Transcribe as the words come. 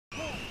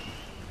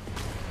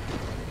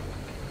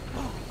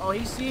Oh,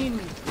 he seen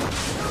me.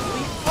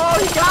 Oh,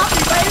 he got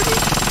me, baby.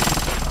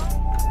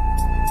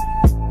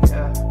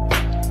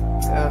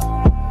 Yeah.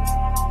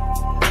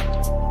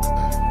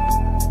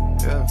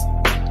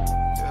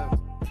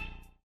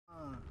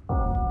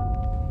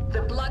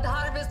 The blood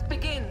harvest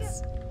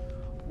begins.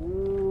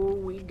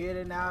 Ooh, we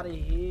getting out of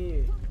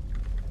here.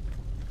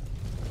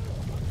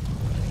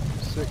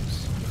 6,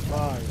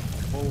 5,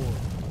 4,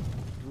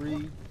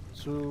 3,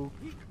 2,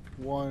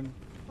 1,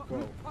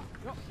 go.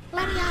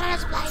 Let me out of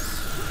this place.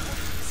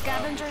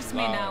 Scavengers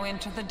may now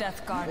enter the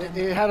Death Garden.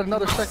 It had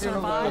another second of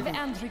Survive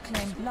and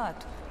reclaim blood.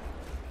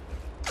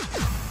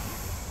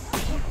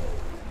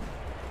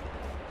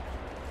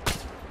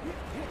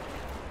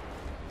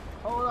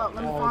 Hold up,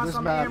 let me Oh, find this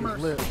some map hammers.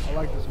 is lit. I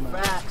like this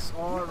map. Facts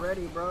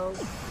already, bro.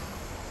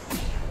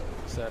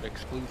 It's that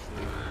exclusive.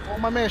 Oh,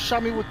 my man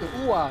shot me with the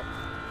ooh-op.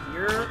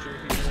 You're...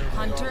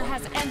 Hunter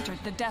has entered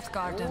the Death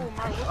Garden. Oh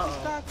my, what's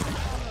the stats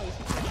on those?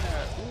 He taking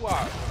that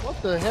ooh-ah.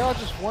 What the hell? I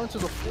just went to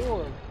the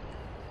floor.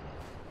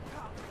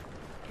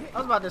 I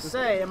was about to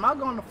say, am I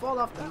going to fall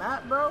off the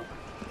map, bro?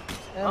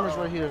 Hammer's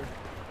right here.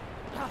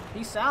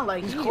 He sound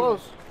like He's he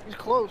close. is. He's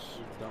close.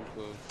 Dumb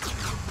close.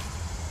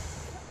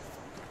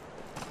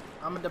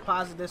 I'm gonna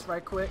deposit this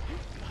right quick.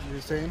 You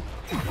the same?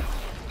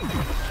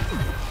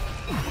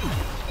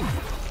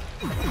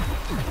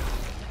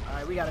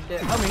 Alright, we got a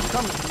dip. Coming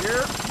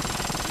here.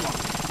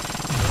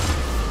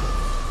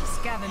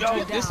 Scavenger Yo,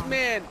 down. this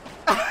man.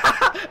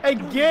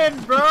 Again,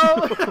 bro.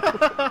 It's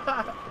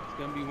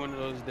gonna be one of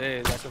those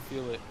days. I can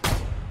feel it.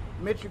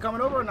 Mitch, you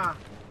coming over or not?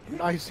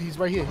 No, he's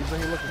right here. He's right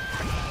here looking.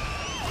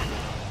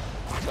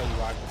 I'll tell you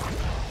why.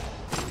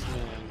 This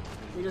man.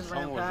 He just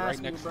ran someone was past right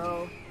me, next bro. to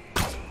me.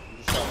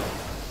 Just saw it.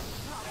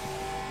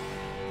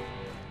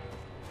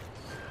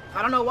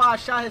 I don't know why I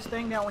shot his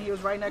thing down when he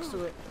was right next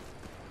to it.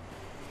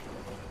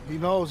 He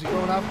knows. He's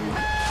going after you.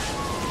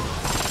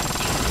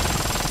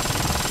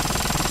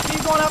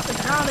 He's going up the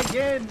ground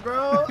again,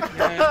 bro.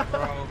 Again,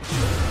 bro.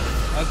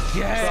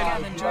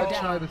 Again. I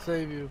tried to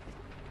save you.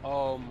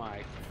 Oh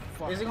my.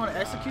 Is he gonna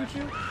God. execute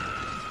you?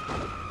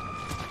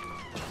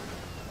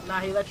 Nah,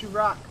 he let you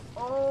rock.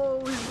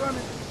 Oh, he's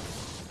running.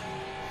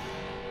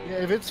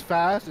 Yeah, if it's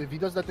fast, if he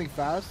does that thing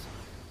fast,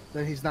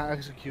 then he's not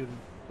executing.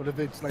 But if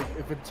it's like,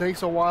 if it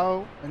takes a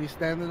while and he's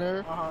standing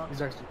there,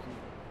 he's executing.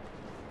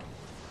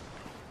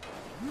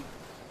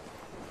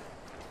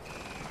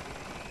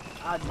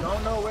 I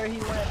don't know where he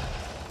went,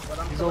 but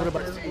I'm He's over there collecting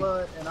by his C.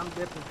 blood and I'm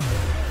dipping.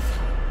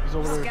 He's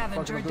over there Scavenger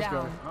fucking with this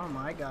down. guy. Oh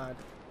my god.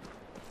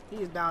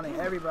 He's downing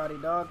everybody,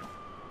 dog.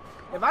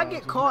 If I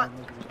get caught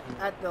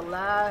at the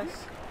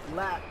last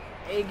lap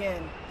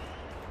again,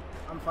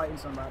 I'm fighting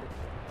somebody.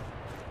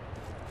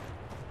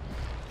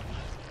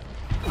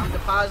 I'm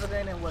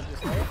depositing in what this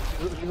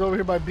is. He's over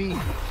here by B.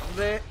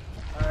 Lit.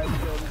 Alright, we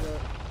good, we good.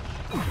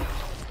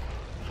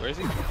 Where is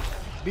he?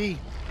 B.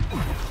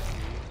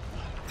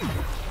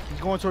 He's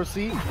going towards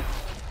C.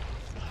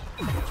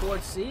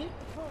 Towards C?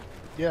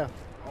 Yeah.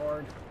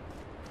 Hard.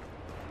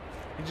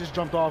 He just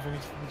jumped off and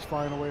he's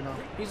flying away now.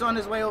 He's on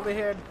his way over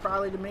here,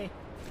 probably to me.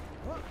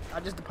 I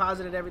just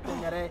deposited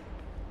everything at A.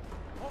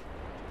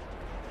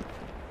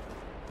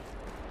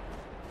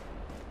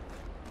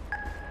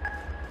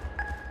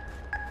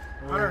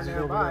 Hunter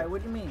nearby.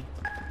 What do you mean?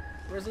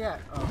 Where's he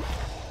at? Oh.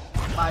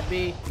 By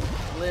B.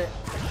 Lit.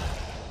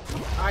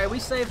 Alright, we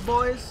safe,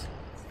 boys.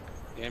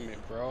 Damn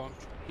it, bro.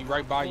 He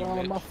right by you,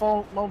 Mitch. My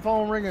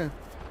phone ringing.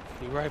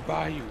 He right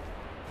by you.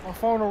 My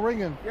phone is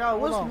ringing. Yo,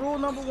 what's rule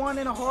number 1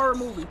 in a horror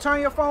movie?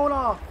 Turn your phone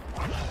off.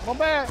 My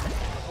bad.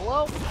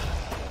 Hello?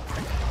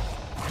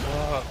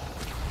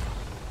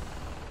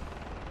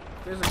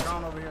 There's a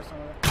drone over here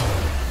somewhere.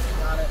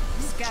 Got it.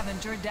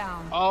 Scavenger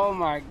down. Oh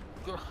my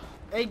god.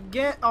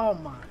 Again. Oh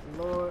my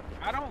lord.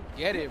 I don't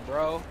get it,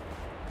 bro.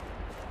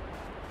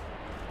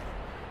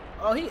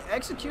 Oh, he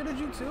executed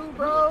you too,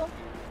 bro?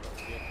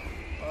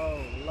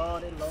 Oh,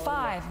 lordy, lordy.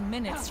 5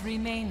 minutes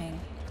remaining.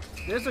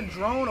 There's a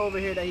drone over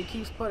here that he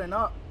keeps putting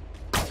up.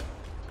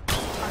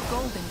 A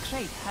golden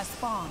crate has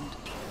spawned.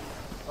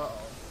 Uh-oh.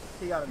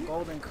 He got a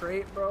golden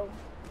crate, bro.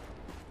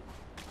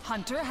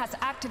 Hunter has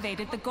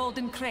activated the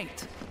golden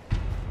crate.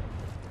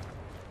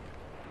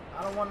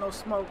 I don't want no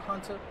smoke,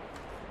 Hunter.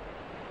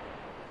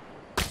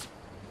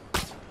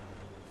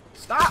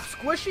 Stop,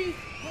 Squishy!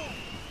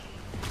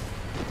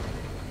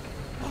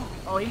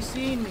 Oh, he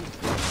seen me.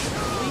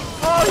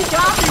 Oh, he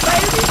got me,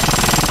 baby!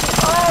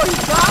 Oh, he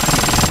got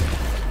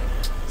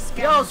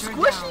me! Yo,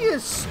 Squishy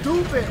is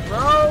stupid,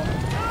 bro!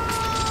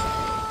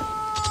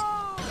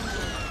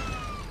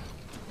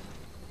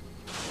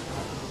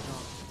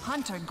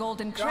 Hunter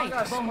golden crate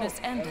bonus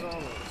smoke, ended.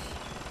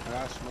 I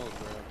got smoke,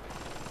 bro.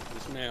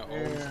 This man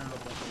always coming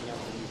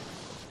after me.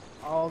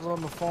 I was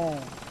on the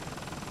phone.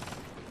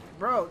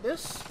 Bro,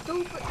 this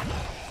stupid...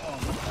 Oh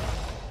my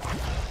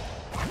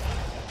god.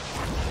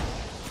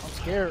 I'm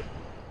scared.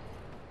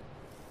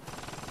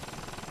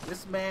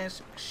 This man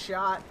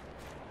shot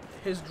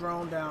his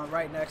drone down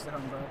right next to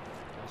him, bro.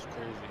 That's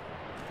crazy.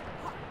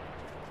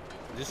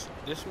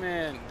 This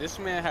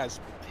man has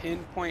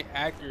pinpoint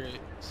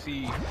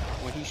accuracy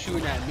when he's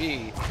shooting at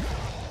me,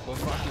 But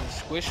fucking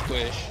squish,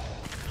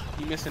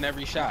 he missing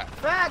every shot.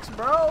 Facts,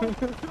 bro.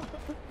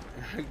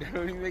 That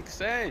don't even make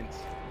sense.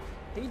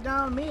 He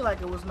downed me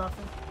like it was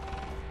nothing.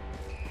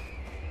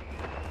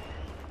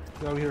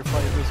 Get over here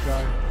fighting this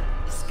guy.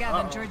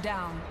 Scavenger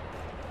down.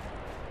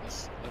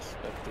 Let's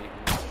spectate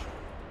this.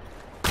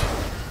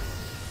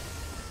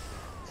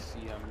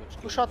 See how much.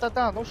 Who shot that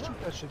down? Don't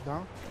shoot that shit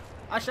down.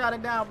 I shot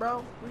it down, bro.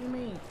 What do you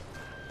mean?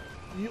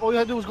 All you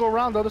had to do was go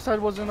around. The other side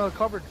wasn't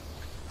covered.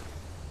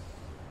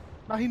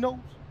 Now he knows.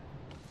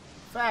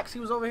 Facts.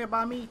 He was over here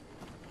by me.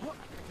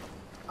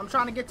 I'm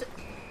trying to get to...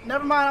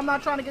 Never mind. I'm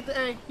not trying to get to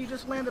A. He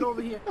just landed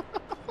over here.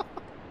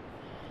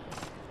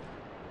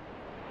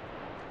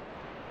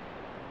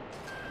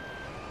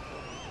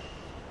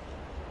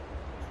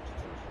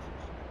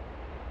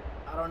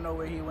 I don't know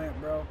where he went,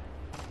 bro.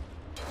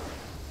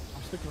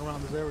 I'm sticking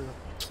around this area.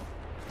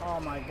 Oh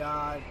my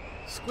god.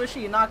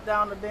 Squishy knocked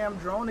down the damn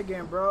drone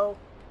again, bro.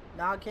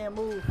 Now I can't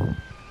move.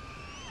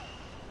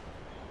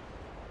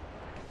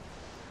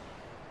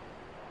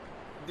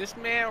 This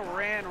man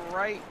ran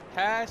right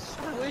past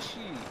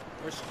Squishy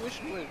or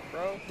Squishwood,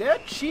 bro. They're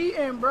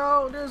cheating,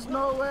 bro. There's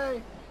no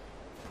way.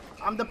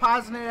 I'm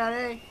depositing it at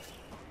A.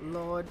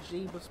 Lord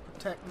Jeebus,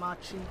 protect my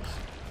cheeks.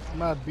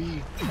 I'm at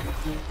B.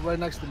 He's right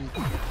next to me.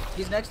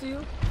 He's next to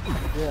you?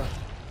 Yeah.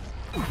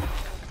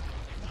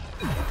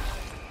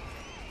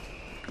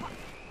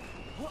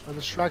 I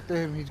distracted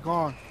him. He's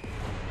gone.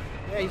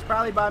 Yeah, he's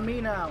probably by me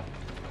now.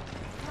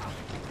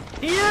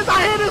 He is!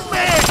 I hit this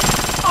man!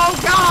 Oh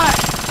god!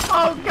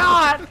 Oh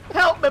god!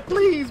 Help me,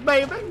 please,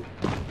 baby!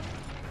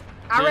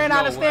 I ran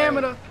out of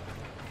stamina.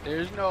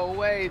 There's no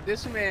way.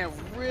 This man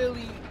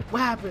really...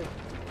 What happened?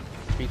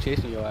 He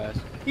chasing your ass.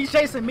 He's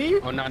chasing me?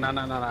 Oh, no.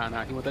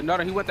 He went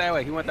he went that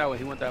way. He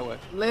went that way.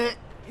 Lit.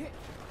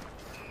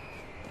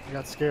 I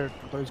got scared.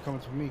 I thought he was coming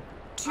for me.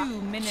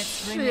 2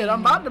 minutes Shit, remaining. I'm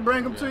about to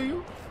bring him to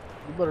you.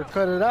 You better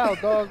cut it out,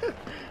 dog.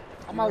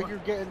 I'm out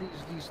here getting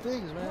these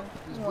things, man.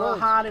 These You wanna blows.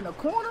 hide in a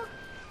corner?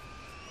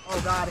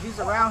 Oh god, he's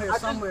around here I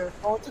somewhere.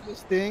 just go into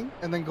this thing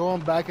and then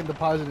going back and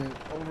depositing it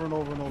over and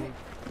over and over.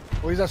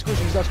 Oh, he's not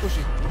squishy. He's not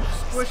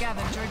squishy.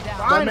 Scavenger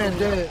down. That man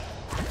dead.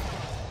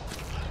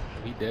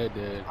 He dead.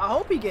 I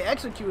hope he get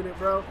executed,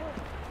 bro.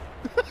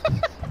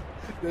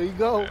 There you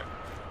go.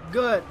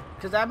 Good,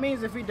 because that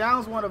means if he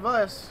downs one of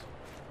us,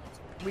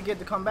 we get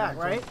to come back,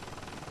 right?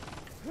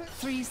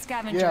 3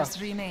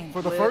 scavengers remain.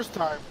 For the first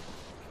time.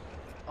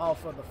 Oh,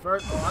 for the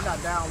first... Oh, I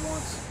got down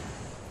once.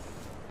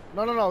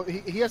 No.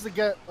 He has to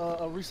get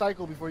a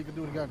recycle before he can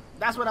do it again.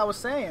 That's what I was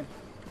saying.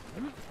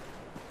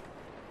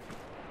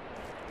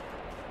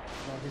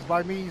 He's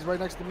by me. He's right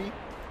next to me.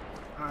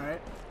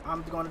 Alright.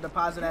 I'm going to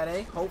deposit at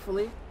A,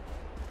 hopefully.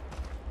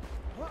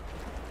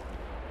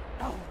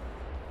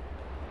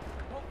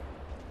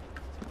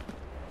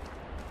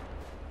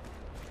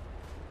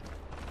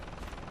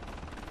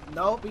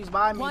 Nope, he's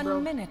by me, 1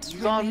 bro. minute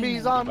He's on me.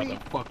 He's on me.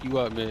 Fuck you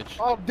up, Mitch.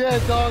 Oh, I'm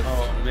dead, dog.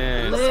 Oh,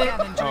 man.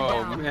 Scavenger Oh,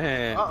 down.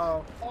 man.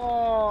 Uh-oh.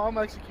 Oh, I'm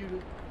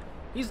executed.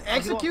 He's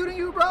executing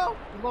you, bro?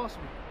 He lost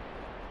me.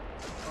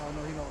 Oh,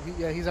 no,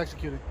 yeah, he's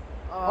executed.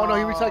 Oh, no,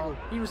 he recycled.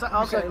 He okay,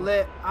 recycled.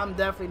 lit. I'm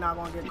definitely not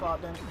going to get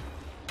caught then.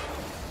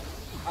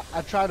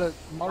 I try to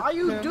mark Why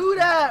you him. do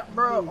that,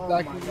 bro? Oh my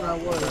Exactly what I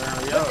God. was.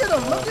 Look at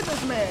him. Look at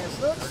this man.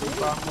 Look, see?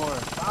 More.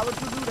 Why would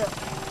you do that?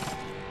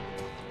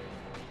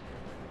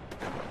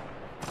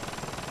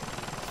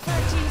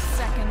 30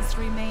 seconds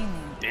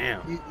remaining.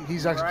 Damn.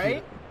 He's executed.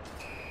 Right?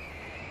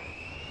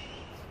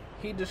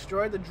 He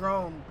destroyed the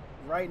drone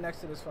right next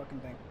to this fucking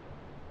thing.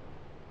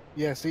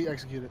 Yeah, see,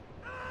 executed.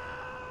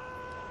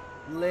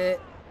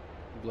 Lit.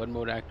 Blood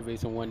mode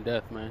activates in 1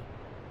 death, man.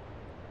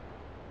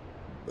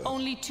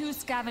 Only 2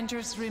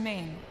 scavengers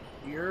remain.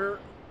 You're...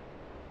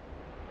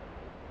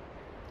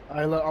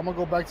 Alright, look, I'm gonna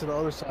go back to the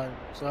other side,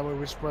 so that way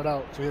we're spread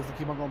out, so he has to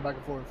keep on going back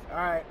and forth.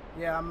 Alright.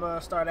 Yeah, I'm going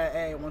to start at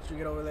A once we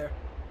get over there.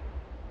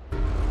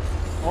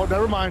 Oh,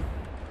 never mind.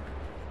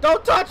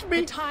 Don't touch The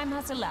me! time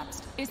has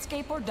elapsed.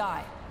 Escape or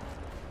die.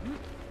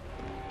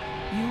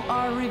 You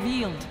are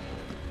revealed.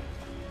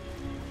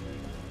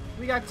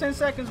 We got 10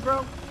 seconds,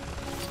 bro.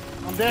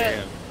 I'm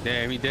dead.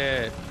 Damn, he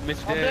dead. Mitch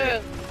I'm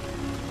dead. dead.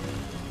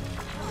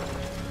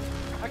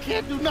 I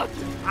can't do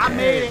nothing. I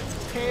made it.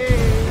 Hey,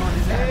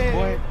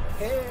 hey,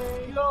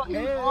 hey, Yo, he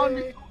was on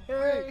me.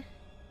 hey.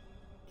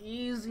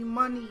 Easy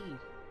money.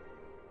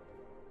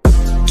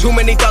 Too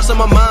many thoughts on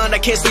my mind, I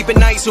can't sleep at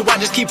night, so I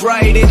just keep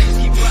writing.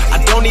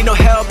 I don't need no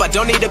help, I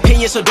don't need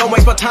opinions, so don't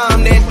waste my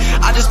time then.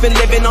 I just been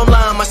living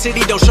online, my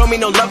city don't show me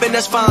no love and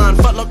that's fine.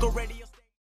 Fuck local radio.